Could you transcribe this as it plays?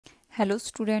Hello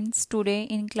students, today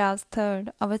in class 3rd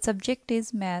our subject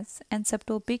is maths and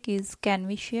subtopic is can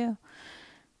we share.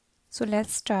 So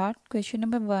let's start. Question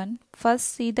number 1. First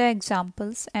see the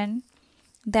examples and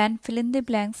then fill in the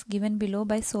blanks given below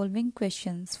by solving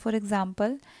questions. For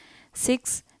example,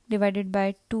 6 divided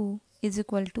by 2 is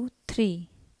equal to 3.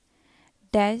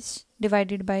 Dash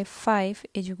divided by 5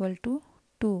 is equal to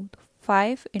 2.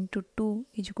 5 into 2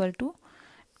 is equal to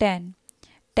 10.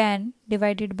 10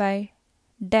 divided by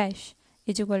dash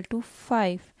is equal to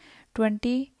 5.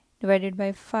 20 divided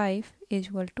by 5 is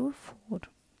equal to 4.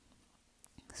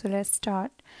 So let's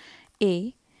start.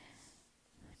 A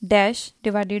dash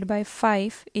divided by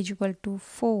 5 is equal to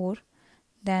 4.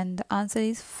 Then the answer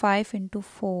is 5 into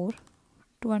 4,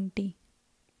 20.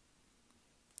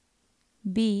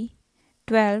 B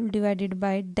 12 divided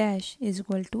by dash is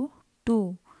equal to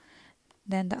 2.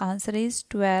 Then the answer is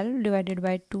 12 divided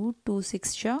by 2, 2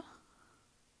 6 ja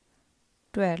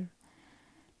 12.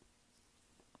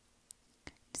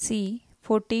 C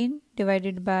 14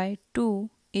 divided by 2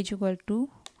 is equal to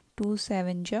 2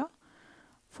 7 ja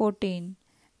 14.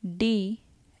 D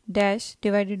dash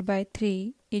divided by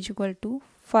 3 is equal to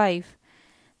 5.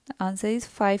 The answer is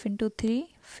 5 into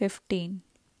 3, 15.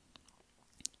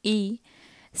 E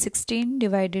 16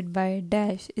 divided by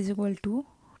dash is equal to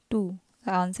 2.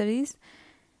 The answer is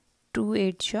 2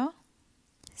 8 ja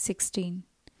 16.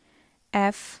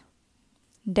 F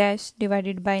dash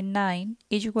divided by 9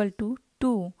 is equal to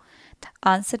 2. The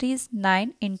answer is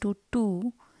 9 into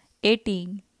 2,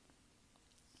 18.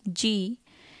 G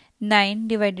 9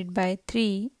 divided by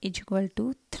 3 is equal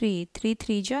to 3. 3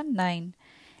 3 ja 9.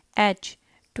 H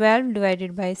 12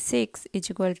 divided by 6 is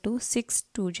equal to 6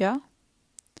 2 ja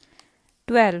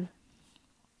 12.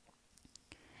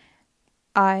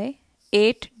 I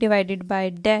 8 divided by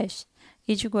dash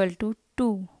is equal to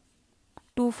 2.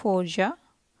 2 4 ja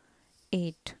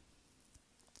 8.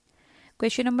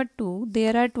 Question number 2.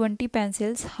 There are 20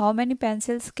 pencils. How many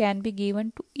pencils can be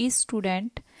given to each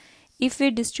student if we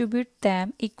distribute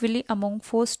them equally among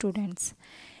 4 students?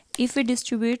 If we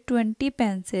distribute 20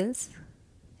 pencils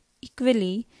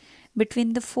equally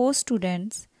between the 4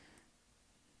 students,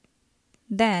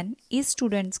 then each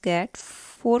students get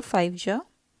 4 5 ja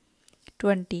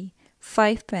 20,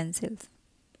 5 pencils.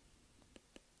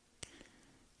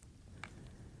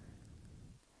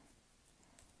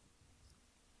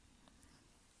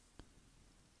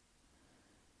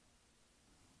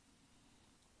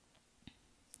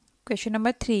 Question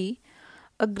number 3.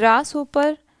 A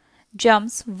grasshopper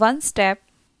jumps 1 step.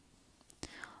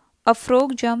 A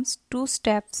frog jumps 2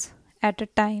 steps at a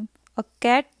time. A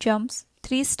cat jumps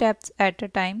 3 steps at a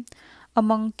time. A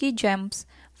monkey jumps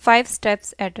 5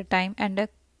 steps at a time. And a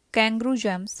kangaroo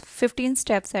jumps 15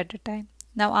 steps at a time.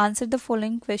 Now answer the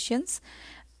following questions.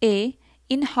 A.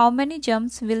 In how many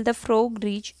jumps will the frog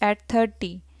reach at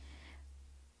 30?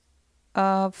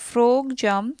 A frog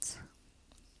jumps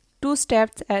 2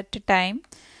 steps at a time,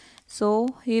 so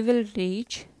he will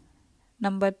reach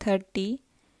number 30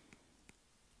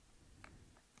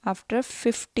 after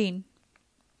 15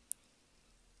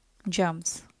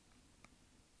 jumps.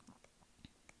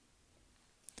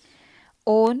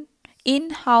 In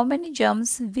how many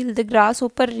jumps will the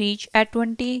grasshopper reach at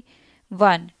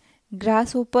 21?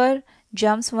 Grasshopper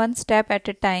jumps 1 step at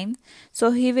a time, so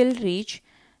he will reach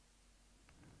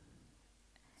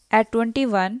at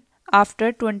 21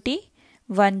 after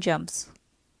 21 jumps.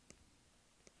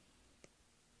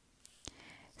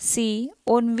 C.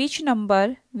 On which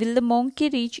number will the monkey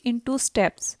reach in 2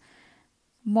 steps?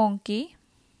 Monkey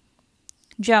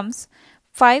jumps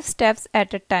 5 steps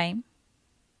at a time.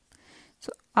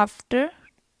 So after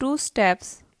 2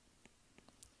 steps,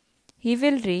 he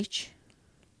will reach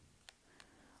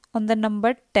on the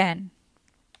number 10.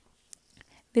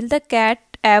 Will the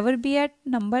cat ever be at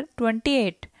number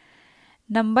 28?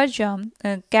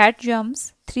 Cat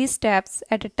jumps 3 steps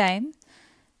at a time.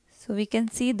 So we can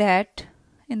see that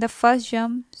in the first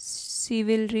jump she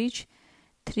will reach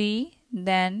 3,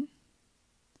 then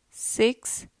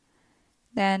 6,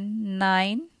 then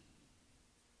 9,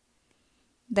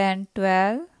 then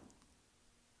 12,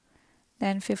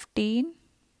 then 15,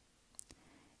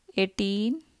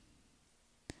 18,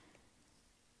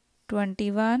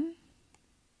 21,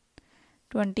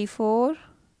 24,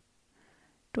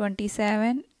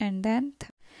 27 and then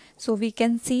so we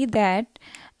can see that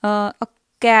a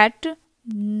cat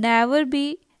never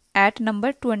be at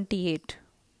number 28.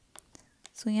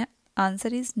 So yeah, answer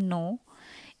is no.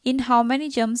 In how many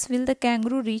jumps will the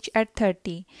kangaroo reach at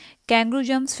 30? Kangaroo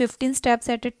jumps 15 steps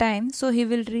at a time, so he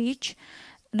will reach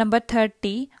number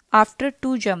 30 after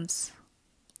 2 jumps.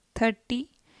 30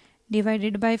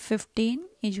 divided by 15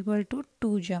 is equal to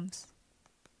 2 jumps.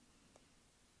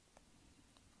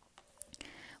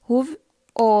 Who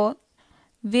or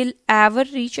will ever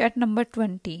reach at number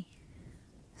 20?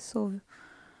 So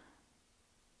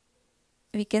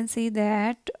we can see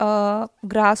that a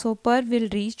grasshopper will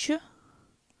reach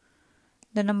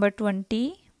the number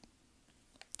 20,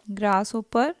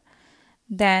 grasshopper,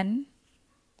 then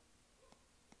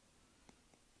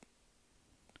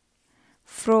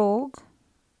frog,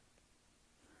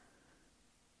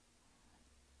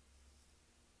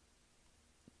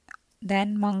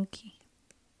 then monkey.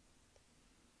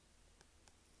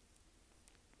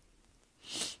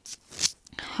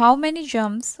 How many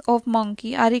jumps of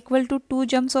monkey are equal to 2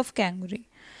 jumps of kangaroo?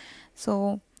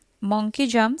 So monkey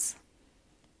jumps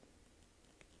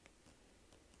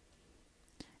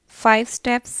 5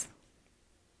 steps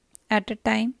at a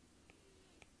time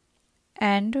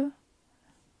and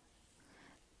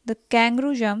the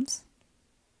kangaroo jumps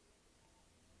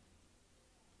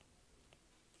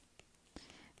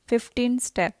 15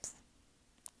 steps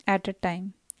at a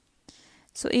time.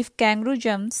 So if kangaroo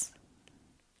jumps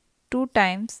 2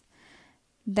 times,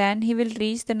 then he will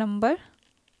reach the number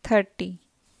 30.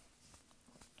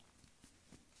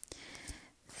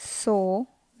 So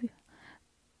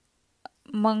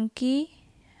monkey,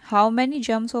 how many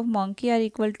jumps of monkey are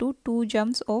equal to 2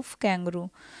 jumps of kangaroo?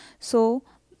 So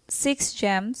 6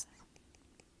 jumps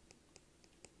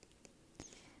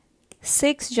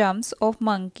of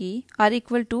monkey are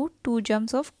equal to 2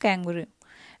 jumps of kangaroo.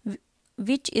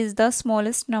 Which is the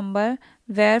smallest number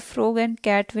where frog and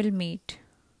cat will meet?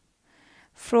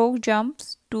 Frog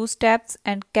jumps 2 steps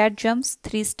and cat jumps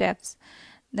 3 steps.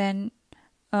 Then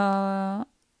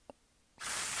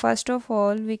first of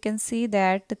all we can see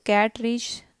that the cat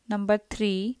reached number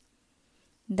 3,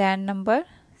 then number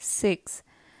 6,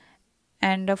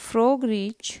 and the frog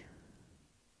reached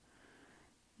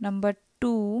number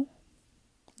 2,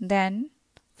 then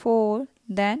 4,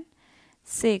 then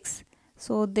 6.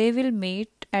 So they will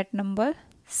meet at number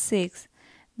 6.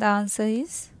 The answer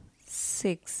is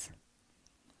 6.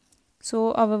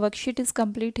 So our worksheet is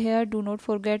complete here. Do not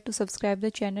forget to subscribe the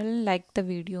channel and like the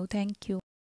video. Thank you.